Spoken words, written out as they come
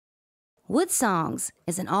Woodsongs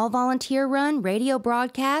is an all-volunteer-run radio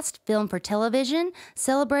broadcast filmed for television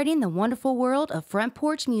celebrating the wonderful world of front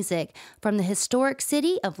porch music from the historic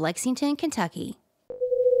city of Lexington, Kentucky.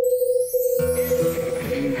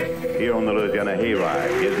 Here on the Louisiana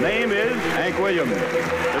Hayride, his name is Hank Williams.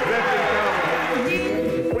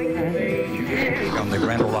 From the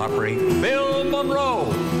Grand Ole Opry, Bill Monroe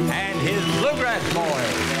and his Bluegrass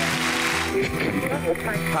Boys.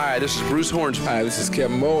 Hi, this is Bruce Horns. Hi, this is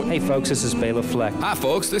Kevin Moe. Hey folks, this is Bela Fleck. Hi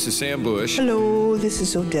folks, this is Sam Bush. Hello, this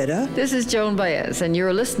is Odetta. This is Joan Baez, and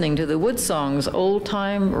you're listening to the Woodsongs Old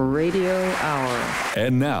Time Radio Hour.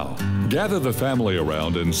 And now, gather the family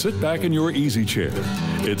around and sit back in your easy chair.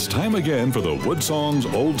 It's time again for the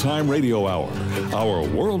Woodsongs Old Time Radio Hour, our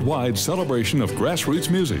worldwide celebration of grassroots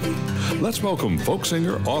music. Let's welcome folk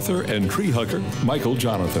singer, author, and tree hugger, Michael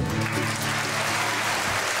Jonathan.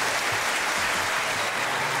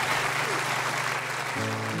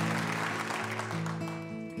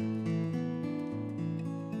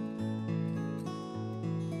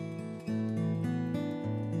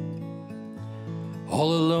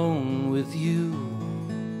 All alone with you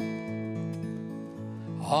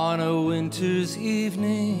on a winter's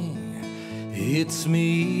evening, it's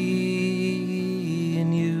me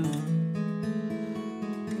and you,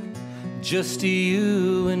 just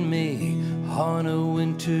you and me on a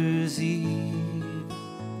winter's eve.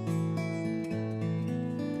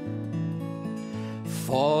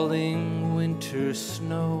 Falling winter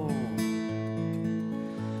snow,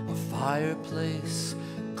 a fireplace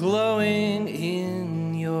glowing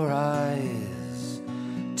in your eyes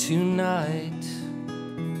tonight.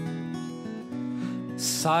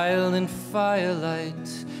 Silent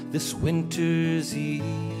firelight this winter's eve.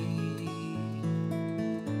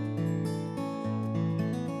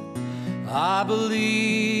 I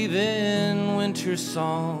believe in winter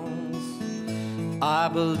songs. I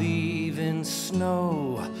believe in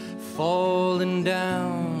snow falling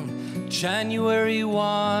down, January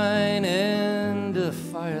wine and a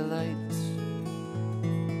firelight.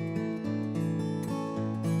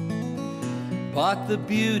 But the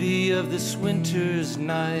beauty of this winter's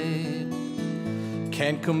night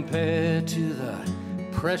can't compare to the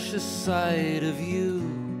precious sight of you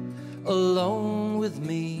alone with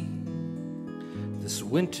me this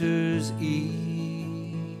winter's eve.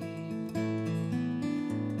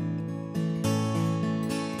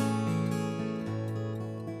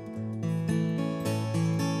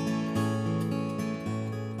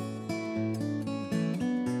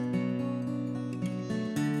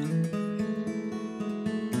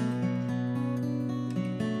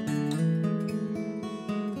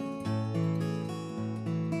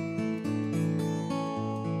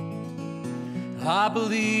 I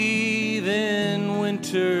believe in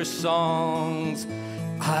winter songs.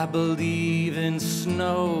 I believe in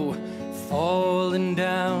snow falling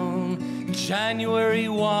down, January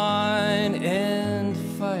wine and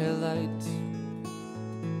firelight.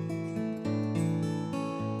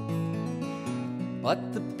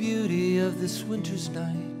 But the beauty of this winter's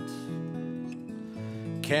night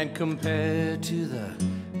can't compare to the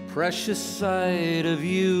precious sight of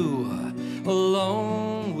you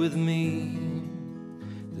alone with me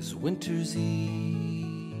this winter's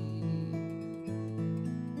eve.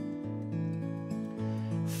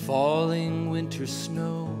 Falling winter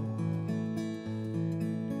snow,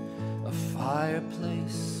 a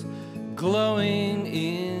fireplace glowing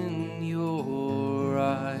in your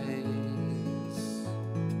eyes.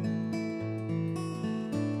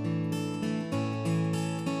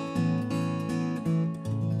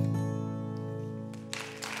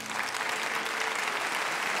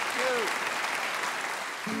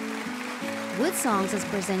 Woodsongs is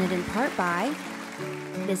presented in part by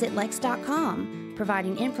VisitLex.com,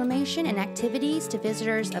 providing information and activities to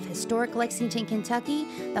visitors of historic Lexington, Kentucky,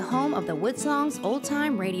 the home of the Woodsongs Old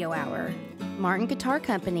Time Radio Hour, Martin Guitar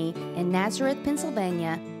Company in Nazareth,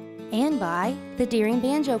 Pennsylvania, and by the Deering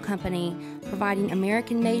Banjo Company, providing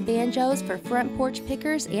American-made banjos for front porch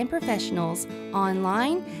pickers and professionals,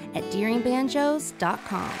 online at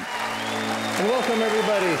DeeringBanjos.com. And welcome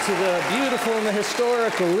everybody to the beautiful and the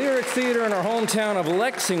historic Lyric Theater in our hometown of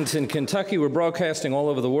Lexington, Kentucky. We're broadcasting all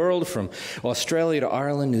over the world, from Australia to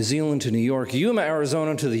Ireland, New Zealand to New York, Yuma,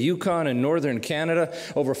 Arizona to the Yukon and northern Canada.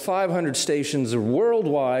 Over 500 stations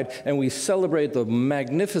worldwide, and we celebrate the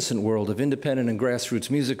magnificent world of independent and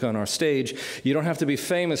grassroots music on our stage. You don't have to be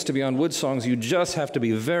famous to be on Woodsongs. You just have to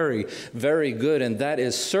be very, very good, and that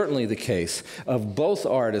is certainly the case of both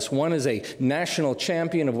artists. One is a national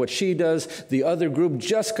champion of what she does. The other group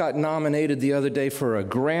just got nominated the other day for a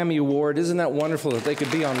Grammy Award. Isn't that wonderful that they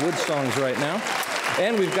could be on Woodsongs right now?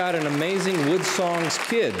 And we've got an amazing Woodsongs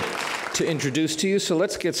kid. to introduce to you, so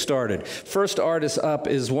let's get started. First artist up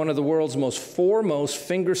is one of the world's most foremost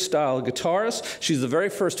fingerstyle guitarists. She's the very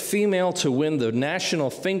first female to win the National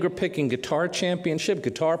Fingerpicking Guitar Championship.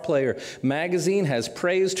 Guitar Player magazine has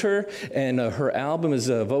praised her, and her album is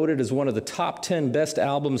voted as one of the top 10 best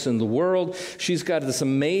albums in the world. She's got this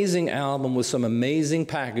amazing album with some amazing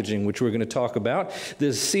packaging, which we're going to talk about.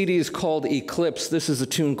 This CD is called Eclipse. This is a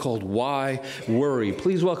tune called Why Worry.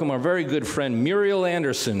 Please welcome our very good friend Muriel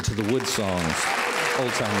Anderson to the Woodsongs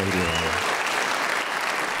Old Time Radio Hour.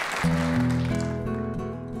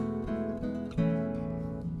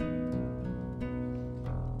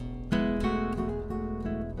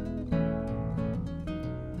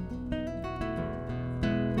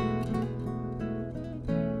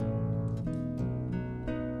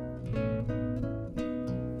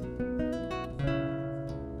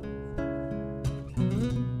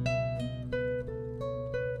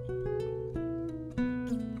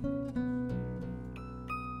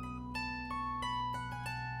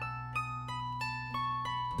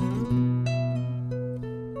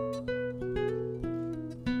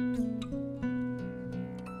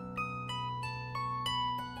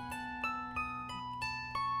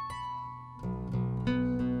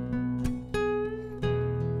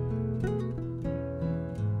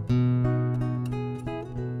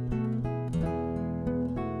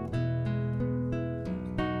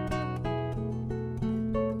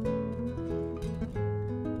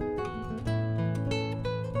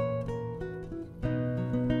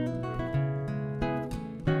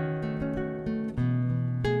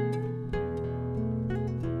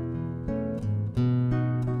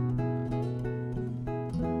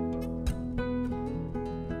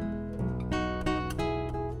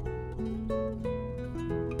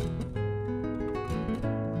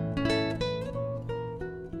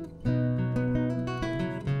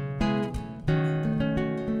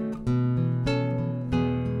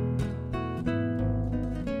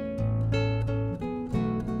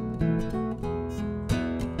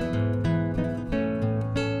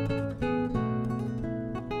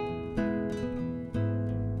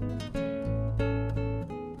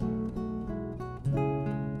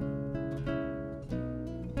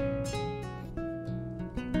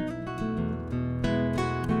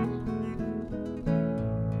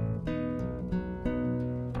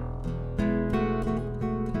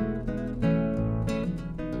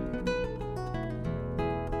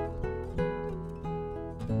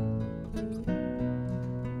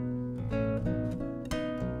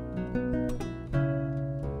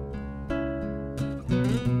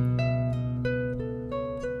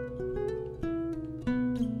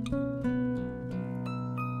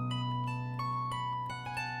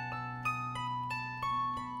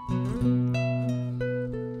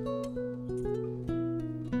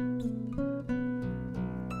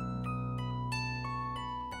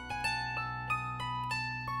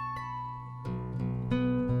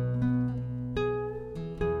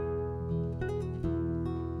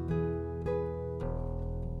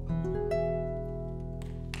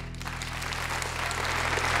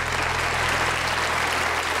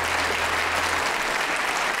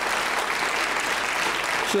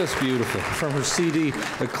 Just beautiful. From her CD,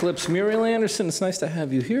 Eclipse, Muriel Anderson, it's nice to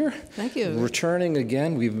have you here. Thank you. Returning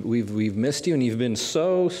again. We've missed you, and you've been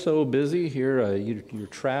so busy here. You're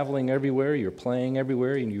traveling everywhere, you're playing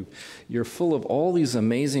everywhere, and you're full of all these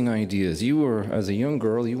amazing ideas. You were, as a young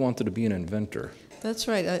girl, you wanted to be an inventor. That's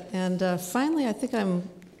right. And finally, I think I'm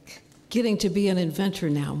getting to be an inventor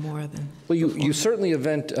now more than well, you certainly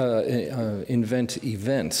invent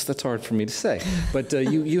events. That's hard for me to say. But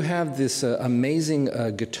you have this amazing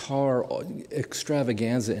guitar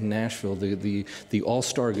extravaganza in Nashville, the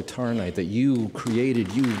All-Star Guitar Night that you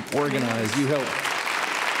created, you organized, you helped.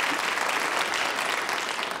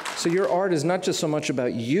 So your art is not just so much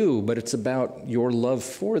about you, but it's about your love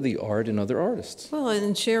for the art and other artists. Well,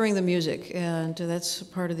 and sharing the music, and that's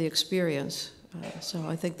part of the experience. So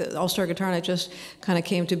I think that All-Star Guitar Night just kind of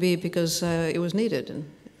came to be because it was needed,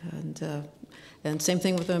 and same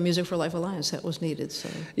thing with the Music for Life Alliance, that was needed. So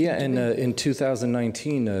yeah, and in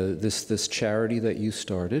 2019, this charity that you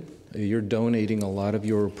started, you're donating a lot of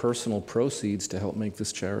your personal proceeds to help make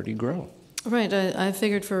this charity grow. Right. I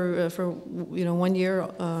figured for 1 year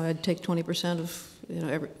I'd take 20%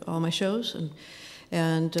 of all my shows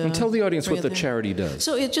and tell the audience what the charity does.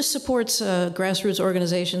 So it just supports grassroots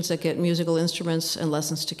organizations that get musical instruments and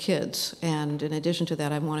lessons to kids. And in addition to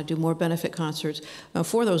that, I want to do more benefit concerts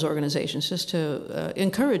for those organizations, just to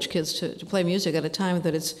encourage kids to play music at a time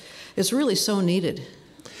that it's really so needed.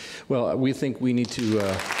 Well, we think we need to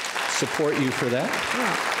support you for that.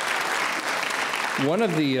 Yeah. One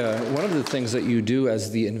of the things that you do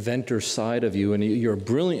as the inventor side of you, and you're a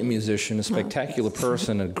brilliant musician, a spectacular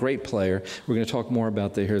person, a great player. We're going to talk more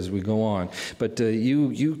about that here as we go on. But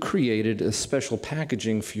you created a special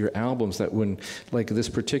packaging for your albums that when, like this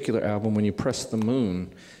particular album, when you press the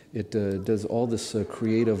moon, it does all this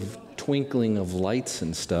creative twinkling of lights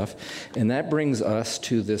and stuff. And that brings us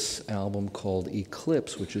to this album called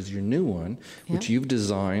Eclipse, which is your new one, which you've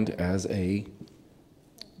designed as a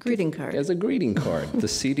greeting card. As a greeting card. The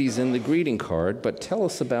CD's in the greeting card, but tell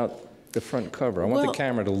us about the front cover. I want the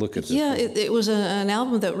camera to look at this. Yeah, it was an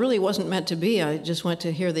album that really wasn't meant to be. I just went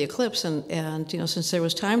to hear the Eclipse, and you know, since there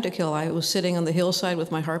was time to kill, I was sitting on the hillside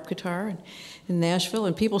with my harp guitar in Nashville,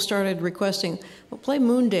 and people started requesting, well, play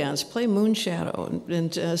Moon Dance, play Moon Shadow,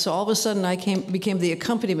 and so all of a sudden I became the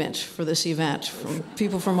accompaniment for this event from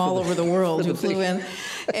people from all over the world who flew in,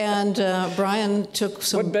 and Bryan took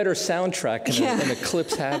some... What better soundtrack can an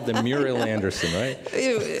Eclipse have than Muriel Anderson, right?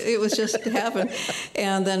 It was just happened,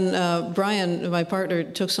 and then Bryan, my partner,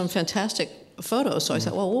 took some fantastic photos. So I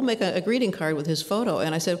said, well, we'll make a greeting card with his photo.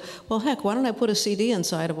 And I said, well, heck, why don't I put a CD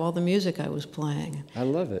inside of all the music I was playing? I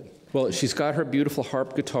love it. Well, she's got her beautiful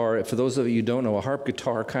harp guitar. For those of you who don't know, a harp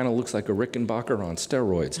guitar kind of looks like a Rickenbacker on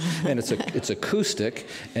steroids. And it's acoustic.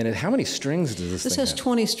 And how many strings does this thing have? This has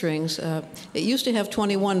 20 strings. It used to have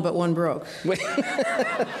 21, but one broke. Well,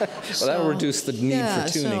 that will reduce the need for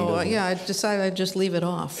tuning. I decided I'd just leave it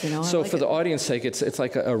off. You know. So for the audience's sake, it's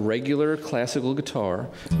like a regular classical guitar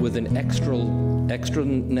with an extra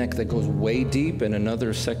neck that goes way deep and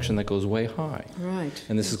another section that goes way high. Right.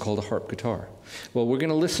 And this is called a harp guitar. Well, we're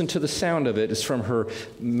going to listen to the sound of it. It's from her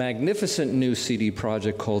magnificent new CD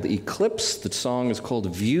project called Eclipse. The song is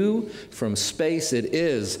called View from Space. It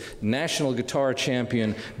is National Guitar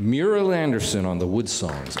Champion Muriel Anderson on the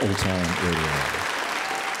Woodsongs Old Time Radio Hour.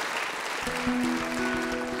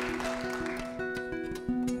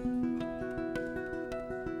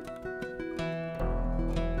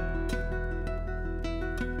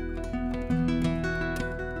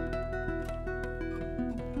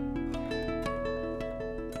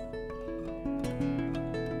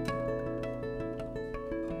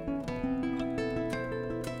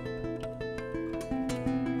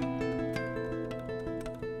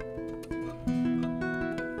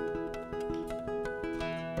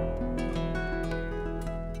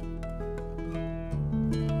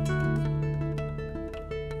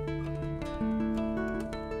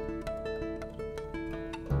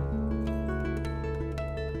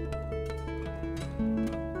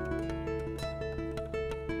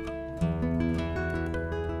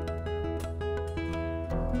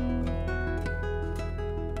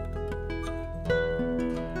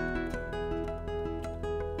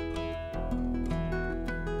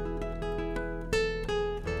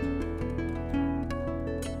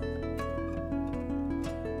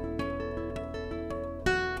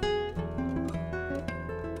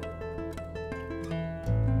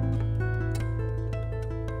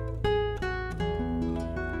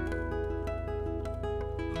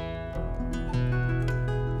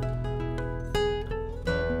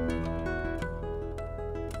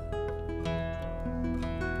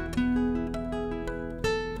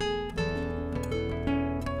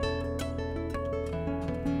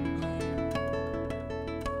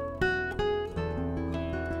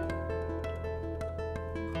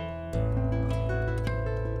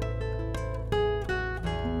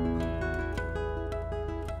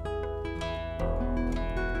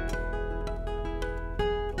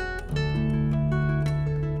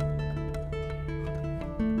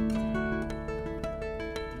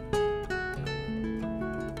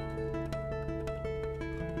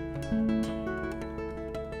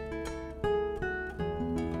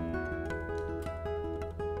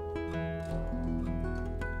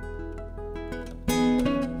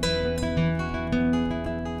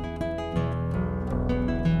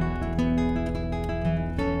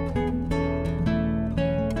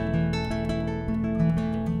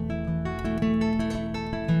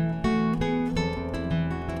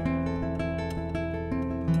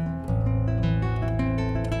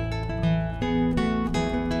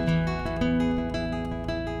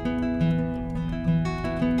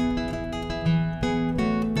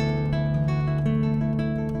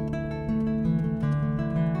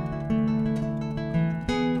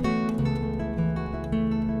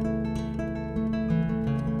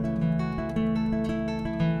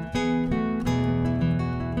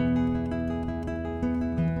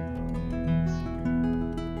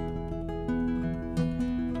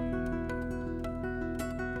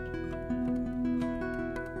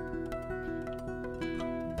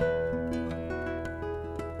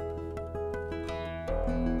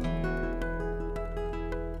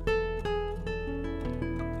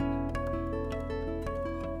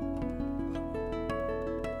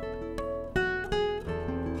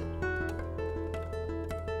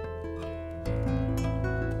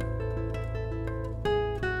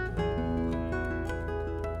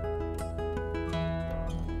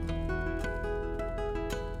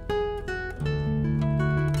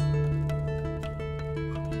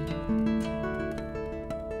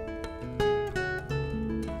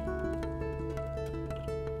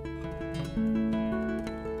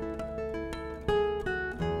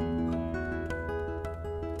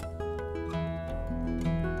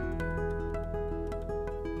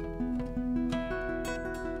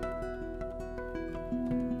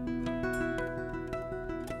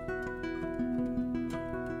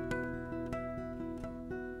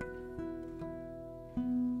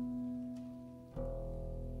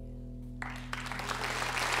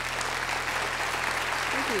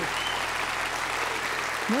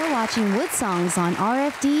 You're watching Woodsongs on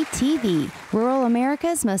RFD TV, rural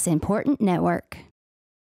America's most important network.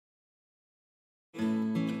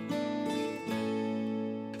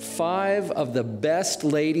 5 of the best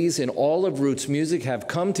ladies in all of roots music have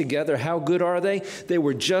come together. How good are they? They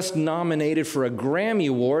were just nominated for a Grammy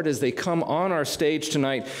Award as they come on our stage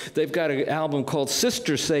tonight. They've got an album called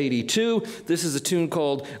Sister Sadie 2. This is a tune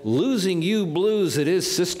called Losing You Blues. It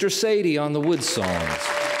is Sister Sadie on the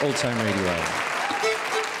Woodsongs Old Time Radio Hour.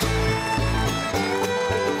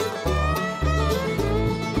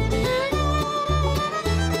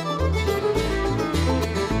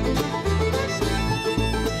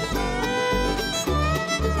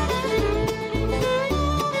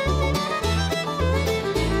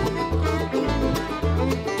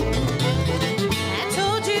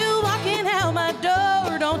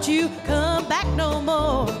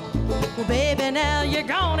 Baby, now you're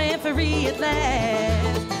gone and free at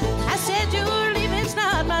last. I said your leaving's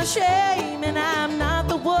not my shame, and I'm not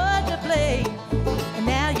the one to blame. And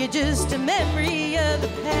now you're just a memory of the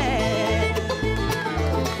past.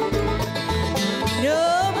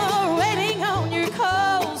 No more waiting on your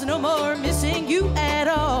calls, no more missing you at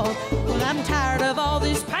all. Well, I'm tired of all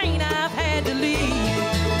this pain I've had to leave.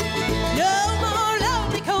 No more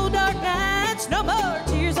lonely, cold, dark nights, no more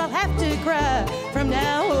tears I'll have to cry. From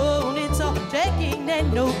now on, it's all taking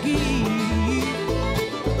and no give.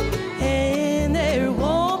 And there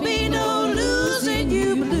won't be no losing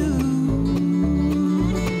you blues.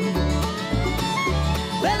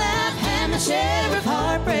 Well, I've had my share of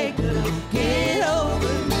heartbreak, but I'll get over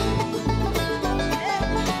it.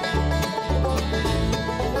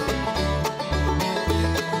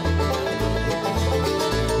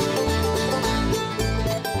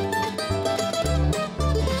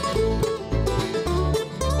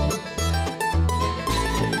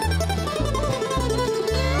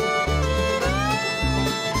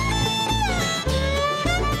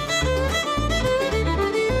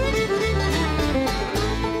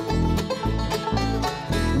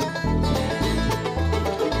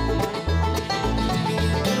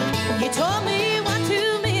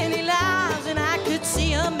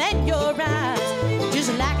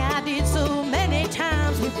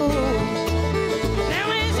 Now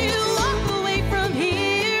as you walk away from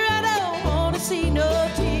here, I don't want to see no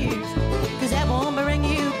tears, 'cause that won't bring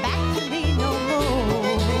you back to me no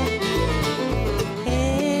more.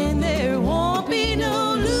 And there won't be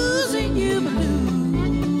no losing you blues.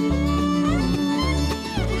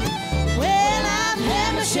 Well, I've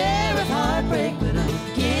had my share of heartbreak, but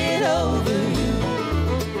I'll get over you.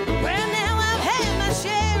 Well, now I've had my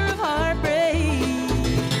share of heartbreak.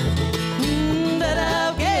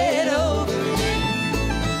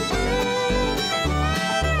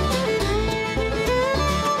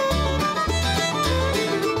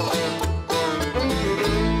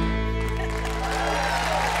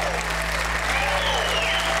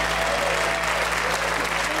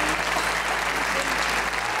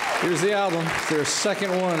 Here's the album, their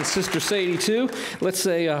second one, Sister Sadie 2. Let's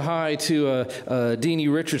say hi to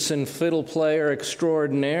Deanie Richardson, fiddle player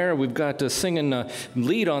extraordinaire. We've got singing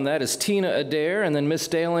lead on that is Tina Adair, and then Miss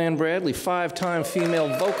Dale Ann Bradley, 5-time Female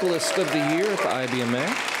Vocalist of the Year at the IBMA.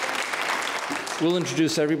 We'll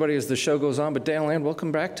introduce everybody as the show goes on, but Dale Ann,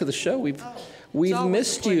 welcome back to the show. We've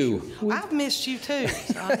missed you. I've missed you too.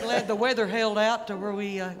 I'm glad the weather held out to where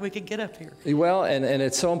we could get up here. Well, and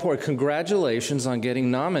it's so important. Congratulations on getting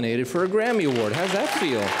nominated for a Grammy Award. How's that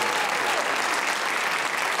feel?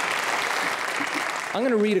 I'm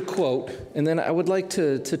going to read a quote, and then I would like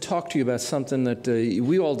to talk to you about something that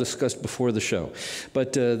we all discussed before the show.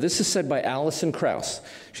 But this is said by Alison Krauss.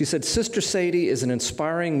 She said, Sister Sadie is an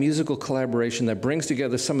inspiring musical collaboration that brings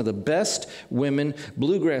together some of the best women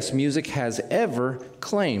bluegrass music has ever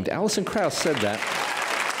claimed. Alison Krauss said that.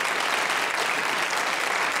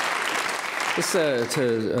 This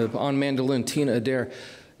on mandolin, Tina Adair.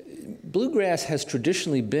 Bluegrass has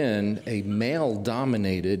traditionally been a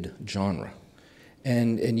male-dominated genre.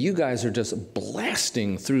 And you guys are just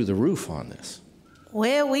blasting through the roof on this.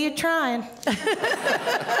 Well, we are trying.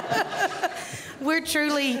 We're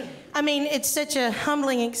truly, I mean, it's such a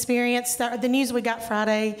humbling experience. The news we got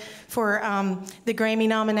Friday for the Grammy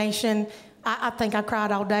nomination, I think I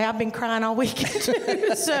cried all day. I've been crying all weekend.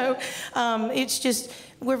 So it's just,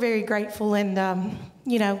 we're very grateful and,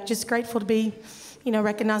 just grateful to be,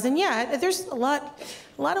 recognized. And yeah, there's a lot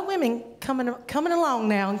of women coming along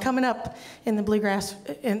now and coming up in the bluegrass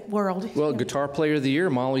world. Well, Guitar Player of the Year,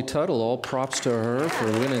 Molly Tuttle, all props to her for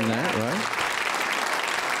winning that, right?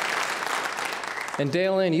 And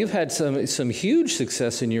Dale Ann, you've had some huge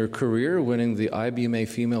success in your career, winning the IBMA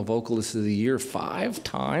Female Vocalist of the Year 5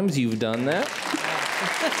 times. You've done that.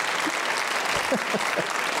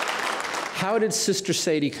 How did Sister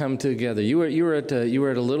Sadie come together? You were at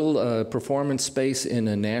a little performance space in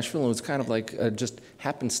Nashville, and it was kind of like just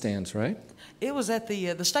happenstance, right? It was at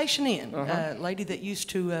the Station Inn. Lady that used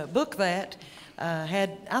to book that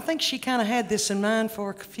I think she kind of had this in mind for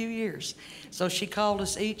a few years. So she called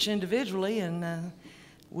us each individually, and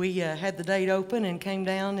we had the date open and came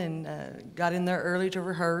down and got in there early to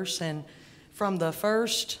rehearse. And from the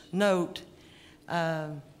first note,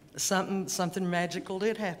 something magical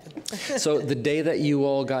did happen. So the day that you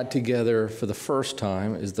all got together for the first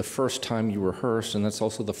time is the first time you rehearsed, and that's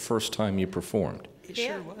also the first time you performed. It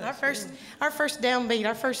sure was. Our first downbeat,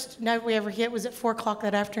 our first note we ever hit was at 4 o'clock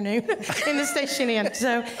that afternoon in the Station Inn.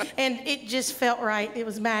 So, and it just felt right. It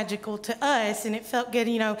was magical to us, and it felt good.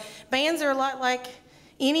 You know, bands are a lot like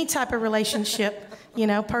any type of relationship. You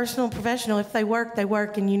know, personal, professional. If they work,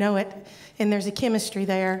 and you know it. And there's a chemistry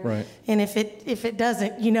there. Right. And if it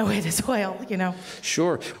doesn't, you know it as well, you know.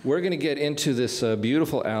 Sure. We're going to get into this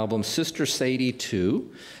beautiful album, Sister Sadie 2.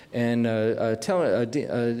 And Deanne,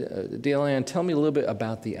 tell me a little bit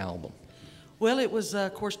about the album. Well, it was,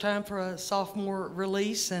 of course, time for a sophomore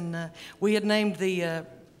release, and we had named the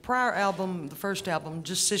prior album, the first album,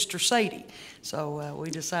 just Sister Sadie. So we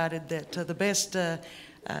decided that the best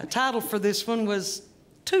title for this one was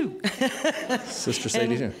 2. Sister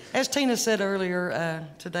Sadie 2. As Tina said earlier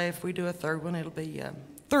today, if we do a third one, it'll be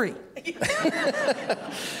 3.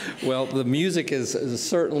 Well, the music is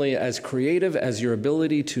certainly as creative as your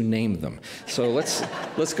ability to name them. So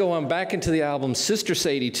let's go on back into the album, Sister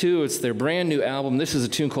Sadie 2. It's their brand new album. This is a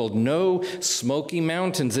tune called No Smoky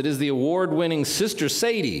Mountains. It is the award-winning Sister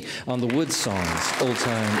Sadie on the Woodsongs Old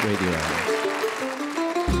Time Radio Hour.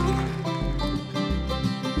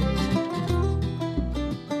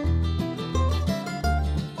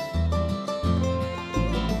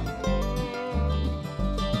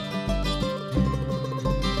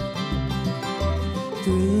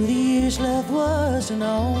 Through the years, love wasn't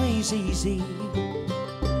always easy.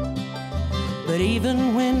 But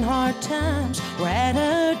even when hard times were at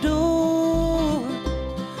our door,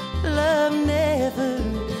 love never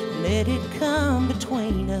let it come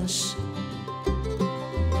between us.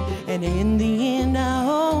 And in the end, I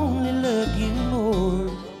only loved you more.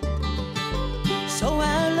 So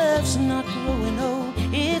our love's not growing old,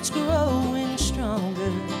 it's growing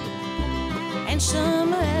stronger. And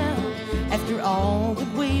somehow, after all that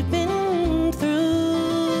we've been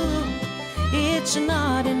through, it's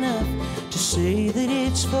not enough to say that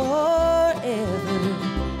it's forever.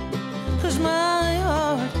 'Cause my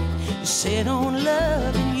heart is set on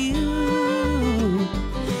loving you.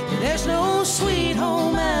 There's no Sweet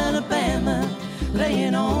Home Alabama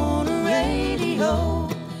playing on a radio,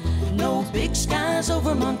 no big skies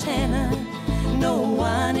over Montana, no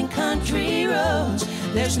winding country roads.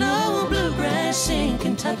 There's no bluegrass in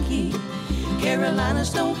Kentucky, Carolinas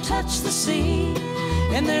don't touch the sea,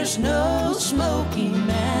 and there's no Smoky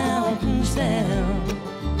Mountains down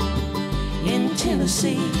in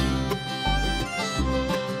Tennessee.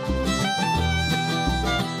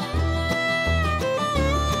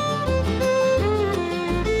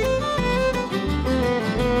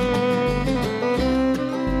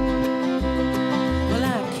 Well,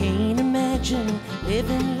 I can't imagine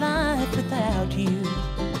living life without you.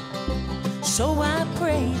 So I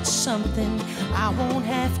pray it's something I won't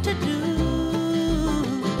have to do.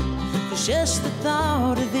 'Cause just the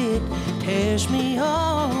thought of it tears me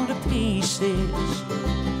all to pieces.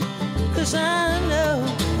 'Cause I know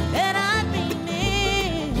that I'd be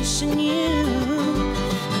missing you.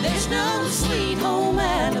 There's no Sweet Home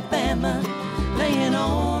Alabama playing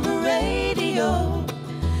on the radio,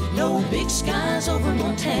 no big skies over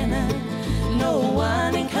Montana, no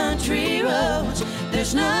winding country roads.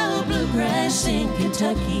 There's no bluegrass in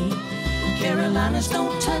Kentucky, Carolinas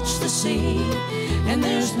don't touch the sea, and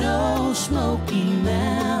there's no Smoky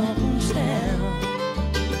Mountains down.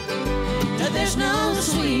 No, there's no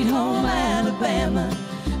Sweet Home Alabama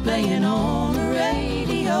playing on the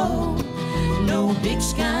radio, no big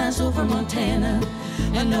skies over Montana,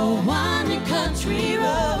 and no winding country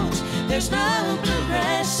roads. There's no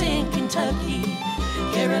bluegrass in Kentucky,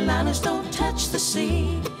 Carolinas don't touch the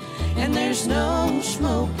sea, and there's no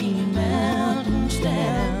Smoky Mountains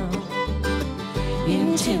down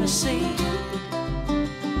in Tennessee.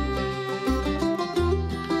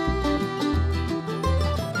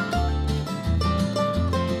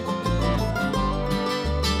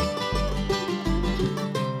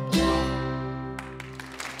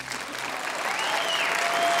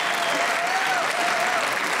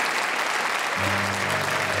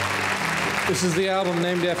 This is the album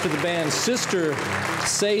named after the band Sister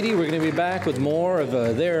Sadie. We're going to be back with more of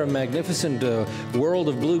their magnificent world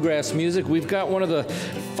of bluegrass music. We've got one of the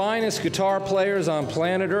finest guitar players on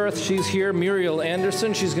planet Earth. She's here, Muriel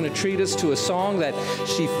Anderson. She's going to treat us to a song that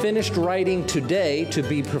she finished writing today to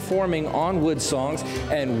be performing on Woodsongs.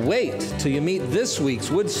 And wait till you meet this week's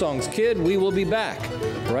Woodsongs kid. We will be back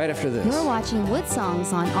right after this. You're watching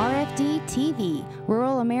Woodsongs on RFD TV,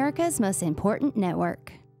 rural America's most important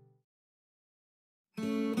network.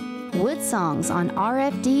 Woodsongs on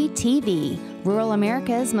RFD TV, rural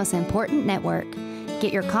America's most important network.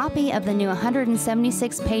 Get your copy of the new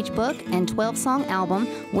 176-page book and 12-song album,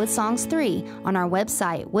 Woodsongs 3, on our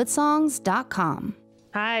website, woodsongs.com.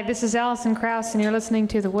 Hi, this is Allison Krauss, and you're listening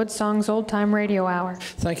to the Woodsongs Old Time Radio Hour.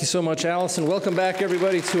 Thank you so much, Allison. Welcome back,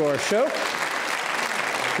 everybody, to our show.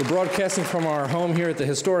 We're broadcasting from our home here at the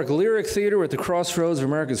historic Lyric Theater. We're at the crossroads of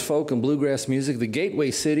America's folk and bluegrass music, the gateway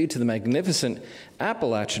city to the magnificent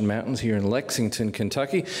Appalachian Mountains here in Lexington,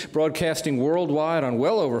 Kentucky. Broadcasting worldwide on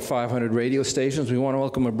well over 500 radio stations. We want to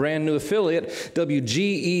welcome a brand new affiliate,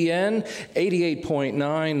 WGEN 88.9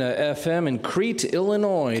 FM in Crete,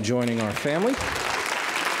 Illinois, joining our family.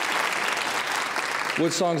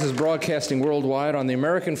 Woodsongs is broadcasting worldwide on the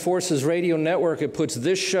American Forces Radio Network. It puts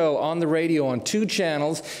this show on the radio on 2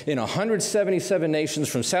 channels in 177 nations,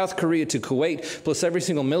 from South Korea to Kuwait, plus every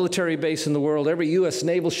single military base in the world, every U.S.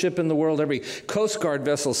 naval ship in the world, every Coast Guard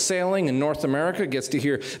vessel sailing in North America gets to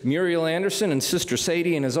hear Muriel Anderson and Sister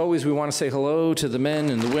Sadie. And as always, we want to say hello to the men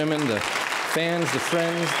and the women, the fans, the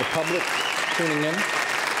friends, the public tuning in.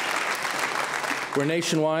 We're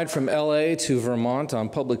nationwide from LA to Vermont on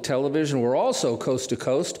public television. We're also coast to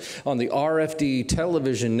coast on the RFD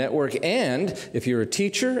television network. And if you're a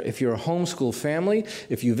teacher, if you're a homeschool family,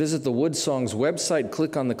 if you visit the Woodsongs website,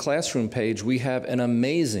 click on the classroom page, we have an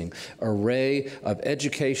amazing array of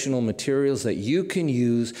educational materials that you can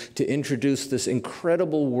use to introduce this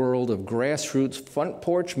incredible world of grassroots front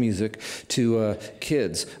porch music to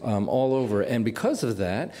kids all over. And because of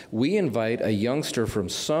that, we invite a youngster from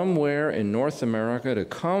somewhere in North America to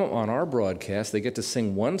come on our broadcast. They get to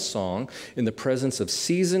sing one song in the presence of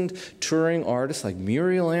seasoned touring artists like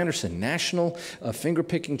Muriel Anderson, National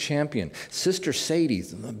Finger-Picking Champion, Sister Sadie,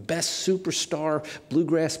 the best superstar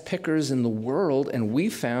bluegrass pickers in the world, and we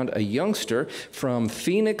found a youngster from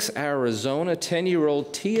Phoenix, Arizona,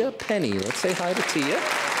 10-year-old Tia Penny. Let's say hi to Tia.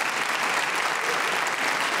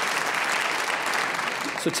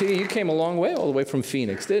 So, Tia, you came a long way, all the way from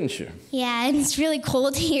Phoenix, didn't you? Yeah, and it's really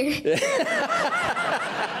cold here.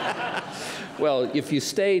 Well, if you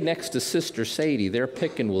stay next to Sister Sadie, their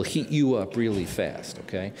picking will heat you up really fast,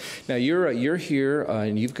 okay? Now, you're here,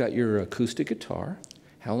 and you've got your acoustic guitar.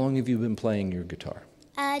 How long have you been playing your guitar?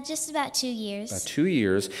 Just about 2 years. About 2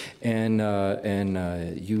 years, and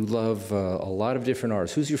you love a lot of different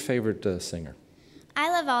artists. Who's your favorite singer?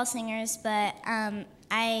 I love all singers, but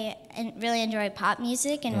I really enjoy pop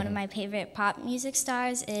music, and one of my favorite pop music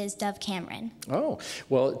stars is Dove Cameron. Oh,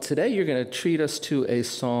 well, today you're going to treat us to a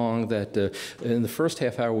song that in the first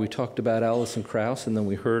half hour we talked about Allison Krauss, and then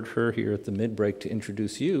we heard her here at the mid-break to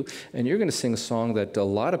introduce you, and you're going to sing a song that a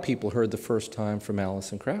lot of people heard the first time from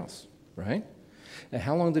Allison Krauss, right? And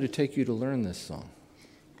how long did it take you to learn this song?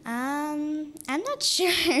 I'm not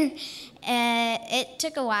sure. It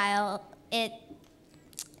took a while.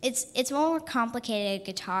 It's more complicated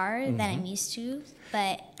guitar than I'm used to,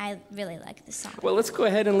 but I really like the song. Well, let's go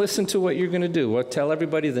ahead and listen to what you're going to do. Well, tell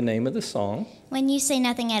everybody the name of the song. When You Say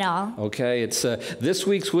Nothing at All. Okay, it's this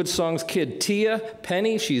week's Woodsongs kid, Tia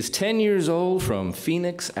Penny. She's 10 years old from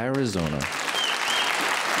Phoenix, Arizona.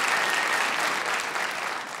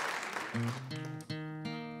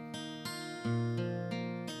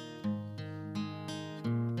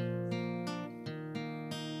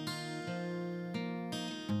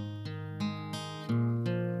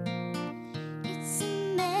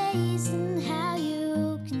 Amazing how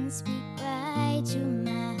you can speak right to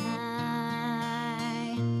my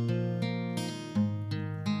heart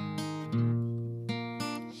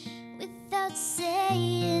without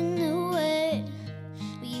saying a word.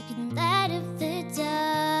 You can light up the dark.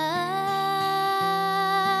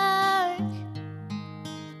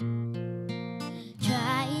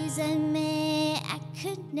 Try as I may, I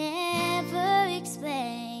could never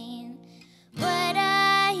explain what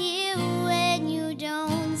I hear when you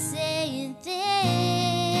don't say a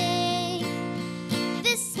thing.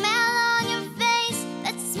 The smile on your face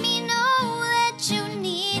lets me know that you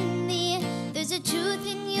need me. There's a truth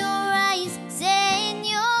in your eyes saying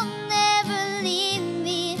you'll never leave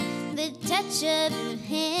me. The touch of your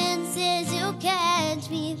hand says you'll catch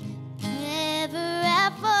me wherever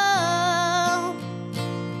I fall.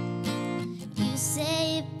 You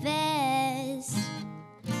say it best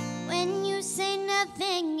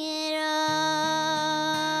nothing at all.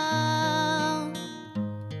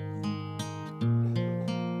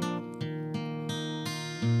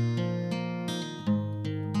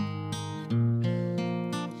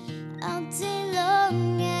 All day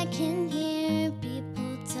long I can hear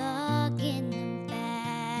people talking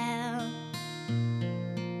about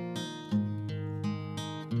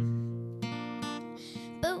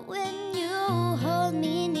but when you hold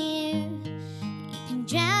me near, you can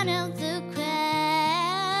drown out the crowd.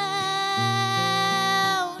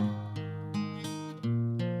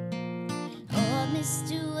 Oh,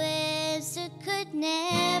 Mr. Webster could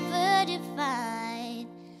never define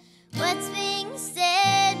what's being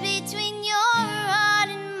said between your heart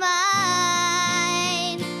and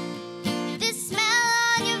mine. The smile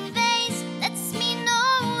on your face lets me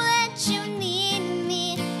know that you need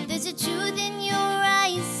me. There's a truth in your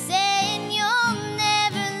eyes saying you'll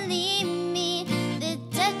never leave me. The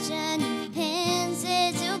touch on your pen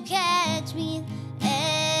says you'll catch me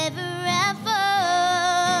ever I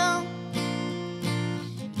fall.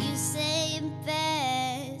 You say it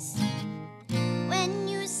best when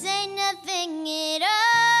you say nothing at all.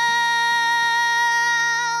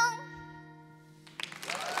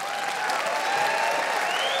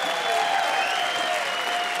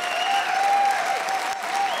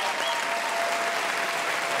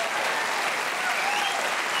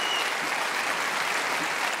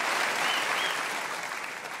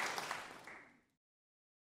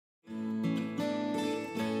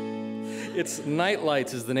 It's Night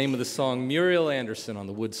Lights is the name of the song. Muriel Anderson on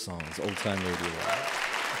the Woodsongs, Old Time Radio Hour.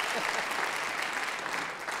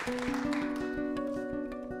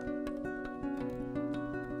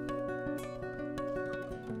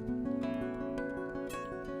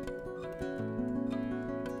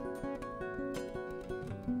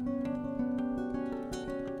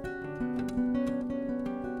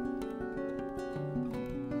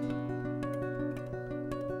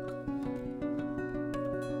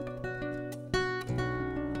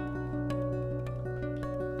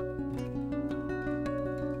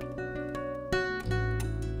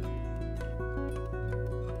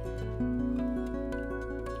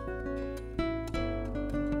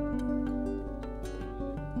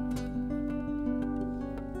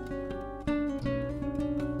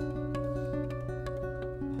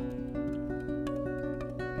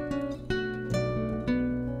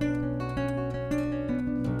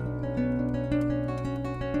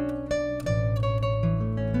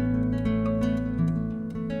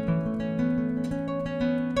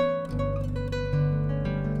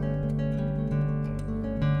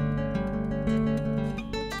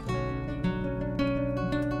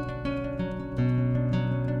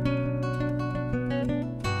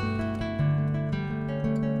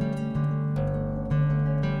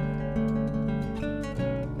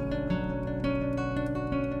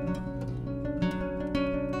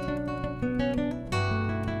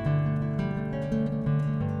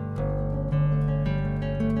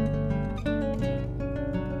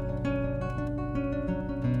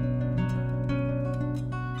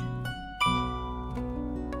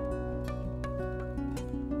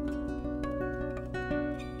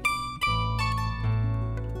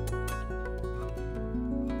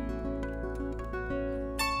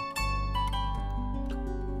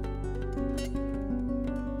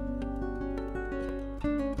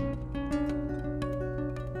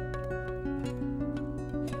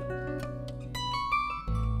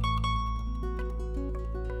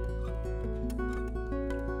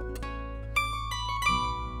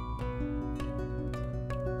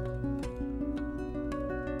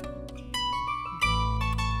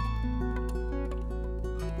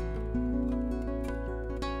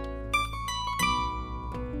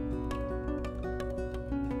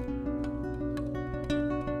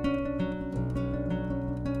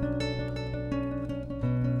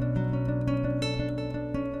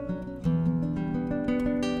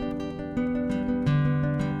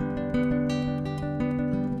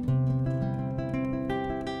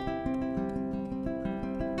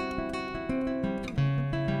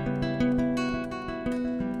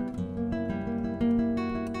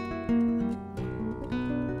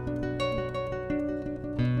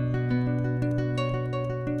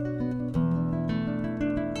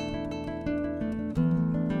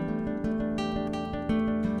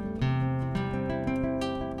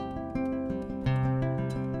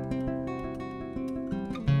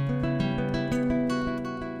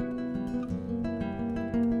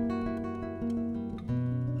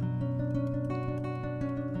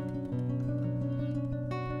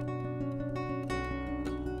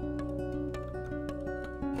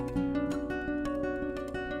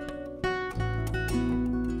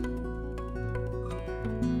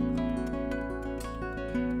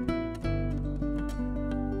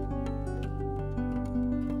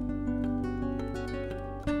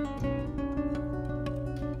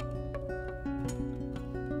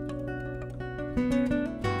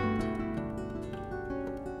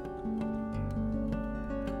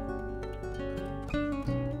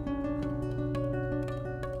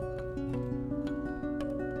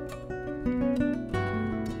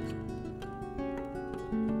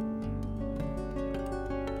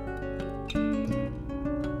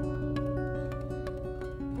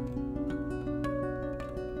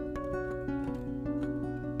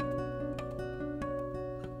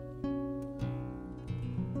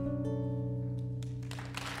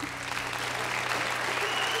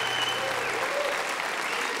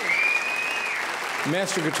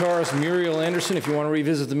 Master guitarist Muriel Anderson. If you want to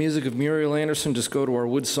revisit the music of Muriel Anderson, just go to our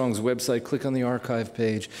Woodsongs website, click on the archive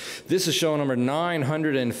page. This is show number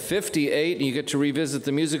 958, and you get to revisit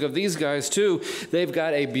the music of these guys, too. They've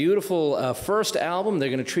got a beautiful first album. They're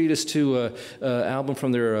going to treat us to an album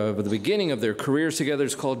from their the beginning of their careers together.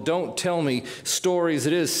 It's called Don't Tell Me Stories.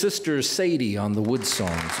 It is Sister Sadie on the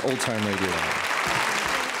Woodsongs Old Time Radio Hour.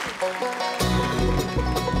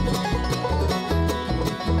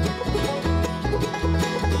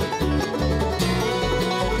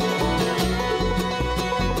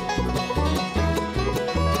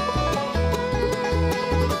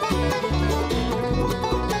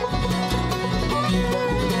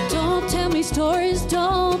 Stories,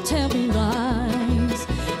 don't tell me lies.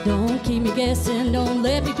 Don't keep me guessing, don't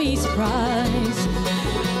let me be surprised.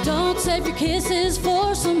 Don't save your kisses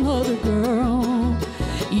for some other girl.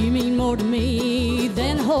 You mean more to me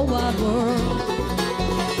than the whole wide world.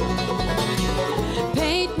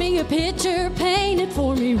 Paint me a picture, paint it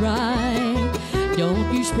for me right.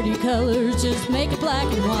 Don't use pretty colors, just make it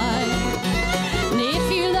black and white. And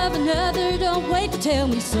if you love another, don't wait to tell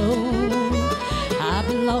me so. I've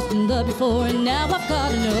been lost in love before and now I've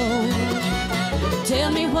gotta know.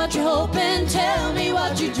 Tell me what you're hoping, tell me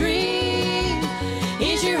what you dream.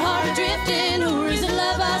 Is your heart adrifting or is it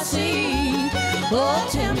love I see? Oh,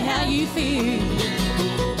 tell me how you feel.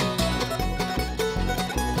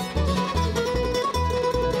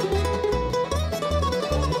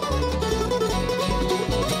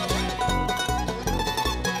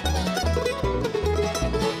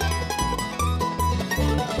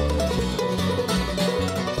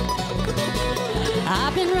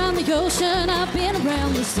 I've been around the ocean, I've been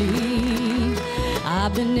around the sea.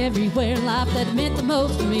 I've been everywhere in life that meant the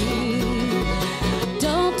most to me.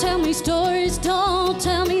 Don't tell me stories, don't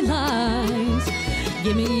tell me lies.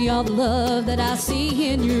 Give me all the love that I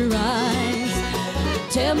see in your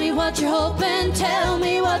eyes. Tell me what you're hoping, tell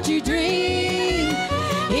me what you dream.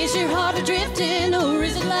 Is your heart adrifting or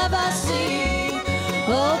is it love I see?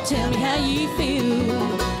 Oh, tell me how you feel.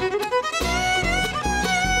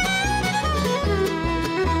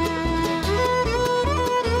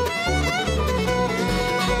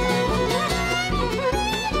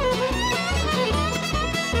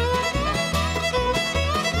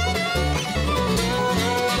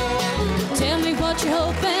 What you're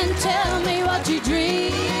hoping, tell me what you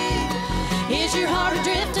dream. Is your heart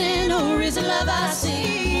adrifting or is it love I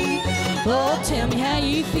see? Oh, tell me how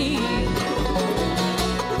you feel.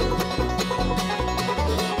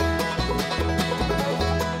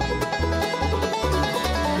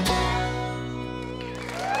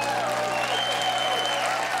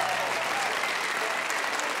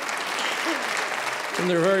 From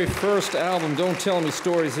their very first album, Don't Tell Me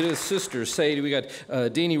Stories, it is Sister Sadie. We got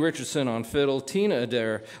Deanie Richardson on fiddle, Tina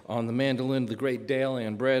Adair on the mandolin, the great Dale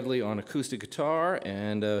Ann Bradley on acoustic guitar,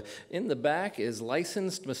 and in the back is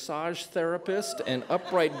licensed massage therapist and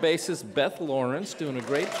upright bassist Beth Lawrence, doing a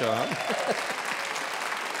great job.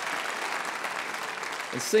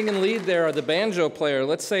 And singing lead there are the banjo player.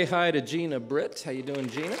 Let's say hi to Gena Britt. How you doing,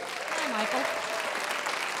 Gena? Hi, Michael.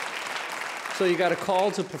 So you got a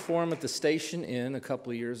call to perform at the Station Inn a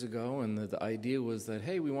couple of years ago, and the idea was that,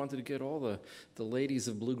 hey, we wanted to get all the ladies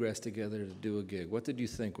of bluegrass together to do a gig. What did you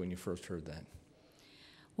think when you first heard that?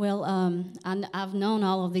 Well, I've known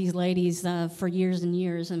all of these ladies for years and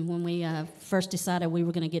years, and when we first decided we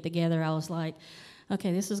were going to get together, I was like,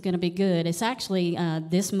 okay, this is going to be good. It's actually,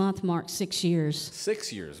 this month marks 6 years.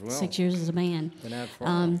 6 years, well. 6 years as a band. Been out for a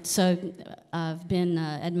while. So I've been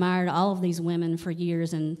admired all of these women for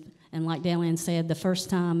years, and like Dale Ann said, the first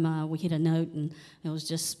time we hit a note, and it was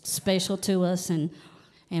just special to us, and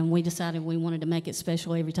we decided we wanted to make it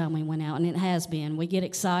special every time we went out, and it has been. We get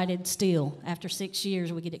excited still. After 6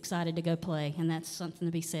 years, we get excited to go play, and that's something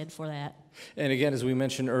to be said for that. And again, as we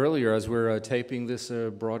mentioned earlier, as we're taping this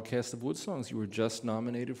broadcast of Woodsongs, you were just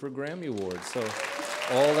nominated for a Grammy Award, so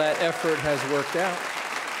all that effort has worked out.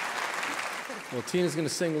 Well, Tina's going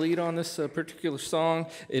to sing lead on this particular song.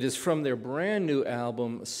 It is from their brand new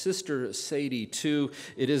album, Sister Sadie 2.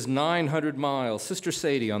 It is 900 Miles. Sister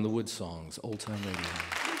Sadie on the Woodsongs, Old Time Radio.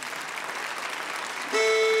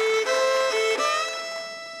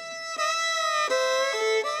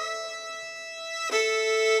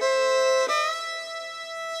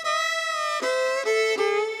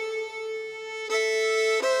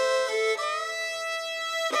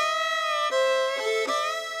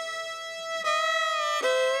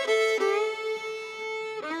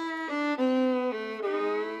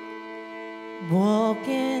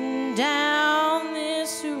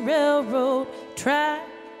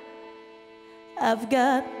 I've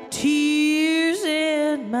got tears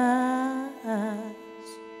in my eyes,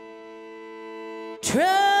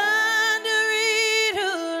 trying to read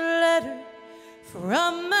a letter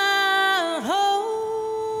from my home.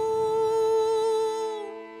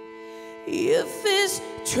 If this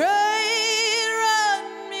train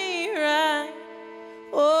run me right,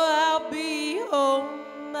 oh, I'll be home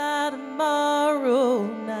by tomorrow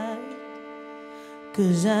night,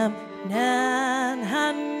 'cause I'm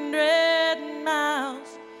 900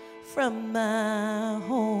 miles from my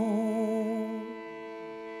home.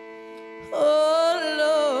 Oh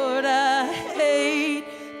Lord, I hate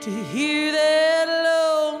to hear that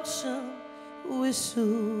lonesome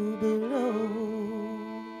whistle blow.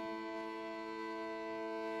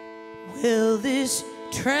 Well, this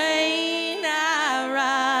train I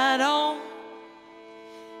ride on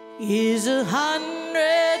is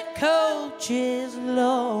 100 coaches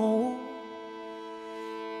long.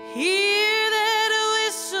 Hear that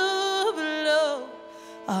whistle blow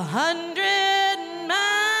 100 miles.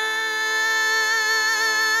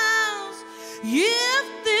 If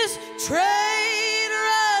this train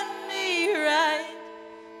run me right,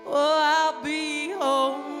 oh, I'll be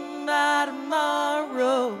home by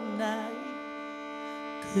tomorrow night,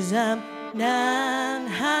 'cause I'm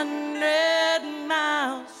 900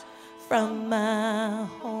 miles from my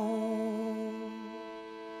home.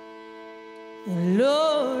 And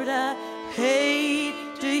Lord, I hate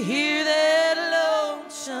to hear that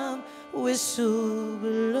lonesome whistle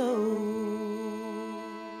blow.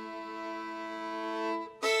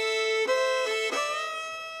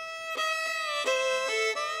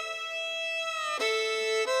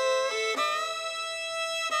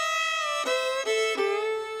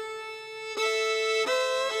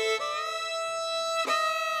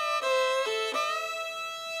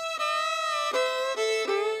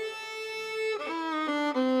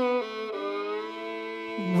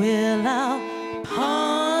 Well, I'll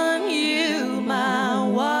pawn you my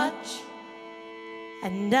watch,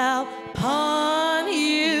 and I'll pawn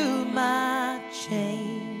you my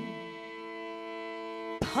chain,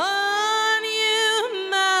 pawn you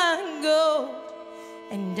my gold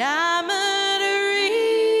and diamond ring.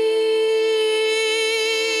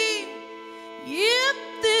 If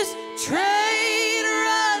this train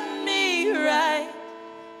run me right,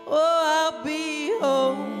 oh, I'll be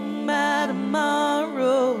home by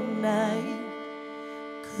tomorrow night,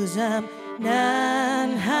 'cause I'm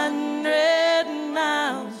 900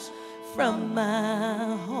 miles from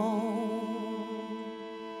my home.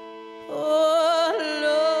 Oh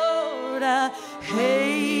Lord, I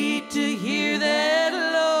hate to hear that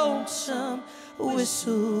lonesome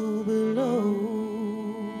whistle blow.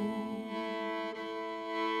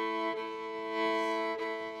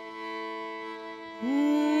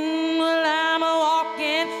 Well, I'm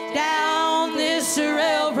walking down this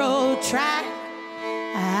railroad track.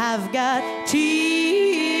 I've got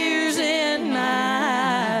tears in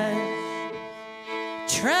my eyes,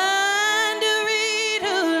 trying to read a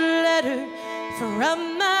letter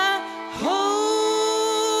from my home.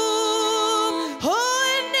 Oh,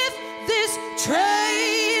 and if this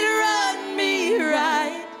train run me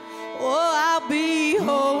right, oh, I'll be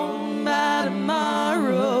home by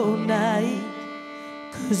tomorrow night,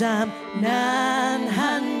 'cause I'm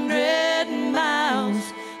 900 miles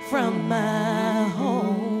from my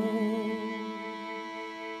home.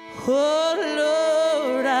 Oh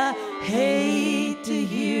Lord, I hate to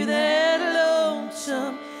hear that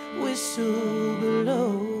lonesome whistle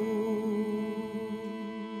blow.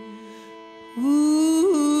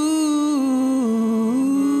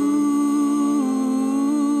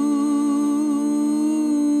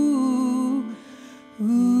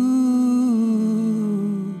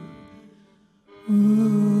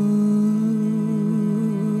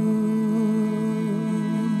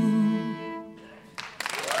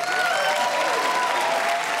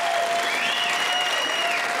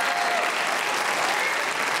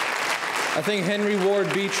 I think Henry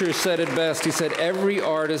Ward Beecher said it best. He said, every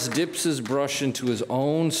artist dips his brush into his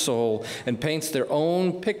own soul and paints their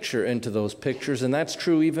own picture into those pictures, and that's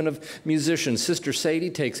true even of musicians. Sister Sadie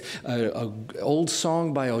takes an old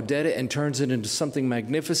song by Odetta and turns it into something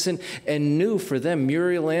magnificent and new for them.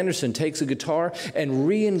 Muriel Anderson takes a guitar and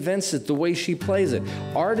reinvents it the way she plays it.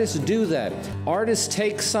 Artists do that. Artists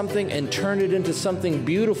take something and turn it into something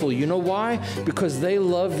beautiful. You know why? Because they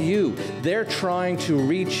love you. They're trying to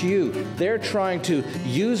reach you. They're trying to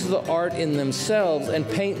use the art in themselves and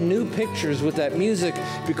paint new pictures with that music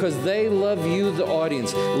because they love you, the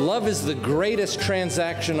audience. Love is the greatest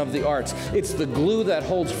transaction of the arts. It's the glue that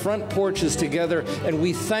holds front porches together, and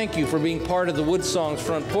we thank you for being part of the Woodsongs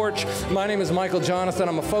Front Porch. My name is Michael Jonathan.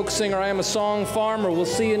 I'm a folk singer. I am a song farmer. We'll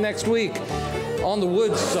see you next week on the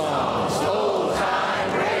Woodsongs Old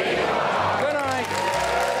Time Radio. Good night.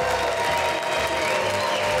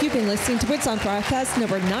 You've been listening to Woodsong broadcast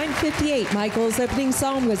number 958. Michael's opening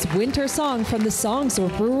song was Winter Song from the Songs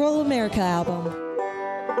of Rural America album.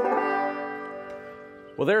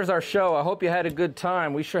 Well, there's our show. I hope you had a good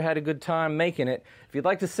time. We sure had a good time making it. If you'd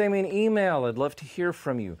like to send me an email, I'd love to hear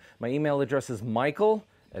from you. My email address is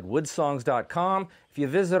michael@woodsongs.com. If you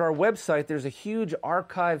visit our website, there's a huge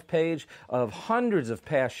archive page of hundreds of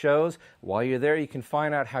past shows. While you're there, you can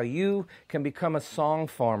find out how you can become a song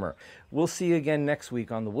farmer. We'll see you again next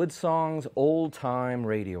week on the Woodsongs Old Time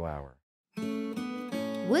Radio Hour.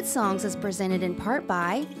 Woodsongs is presented in part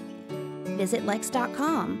by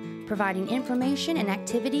VisitLex.com, providing information and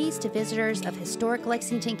activities to visitors of historic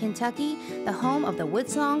Lexington, Kentucky, the home of the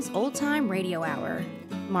Woodsongs Old Time Radio Hour.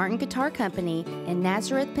 Martin Guitar Company in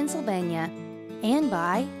Nazareth, Pennsylvania, and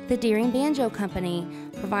by the Deering Banjo Company,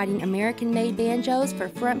 providing American-made banjos for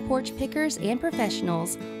front porch pickers and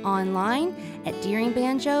professionals, online at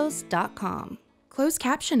deeringbanjos.com. Closed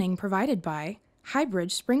captioning provided by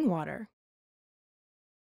Highbridge Spring Water.